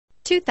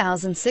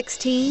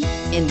2016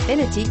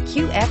 Infiniti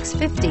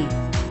QX50.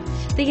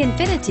 The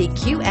Infiniti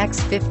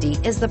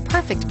QX50 is the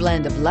perfect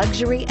blend of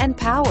luxury and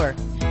power.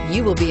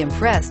 You will be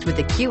impressed with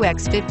the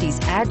QX50's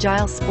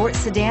agile sports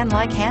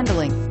sedan-like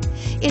handling.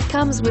 It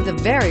comes with a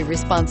very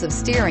responsive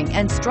steering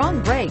and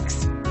strong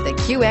brakes. The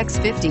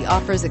QX50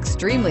 offers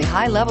extremely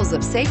high levels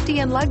of safety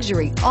and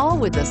luxury, all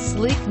with a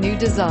sleek new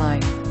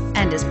design,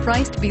 and is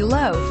priced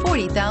below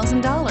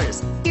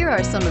 $40,000. Here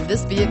are some of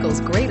this vehicle's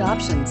great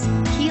options: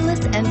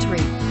 keyless entry,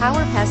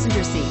 power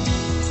passenger seat,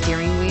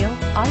 steering wheel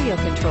audio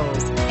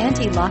controls,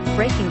 anti-lock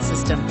braking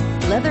system,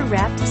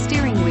 leather-wrapped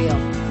steering wheel,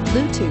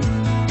 Bluetooth,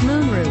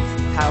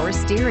 moonroof, power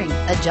steering,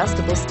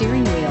 adjustable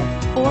steering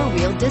wheel,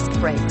 four-wheel disc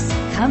brakes.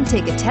 Come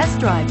take a test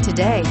drive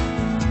today.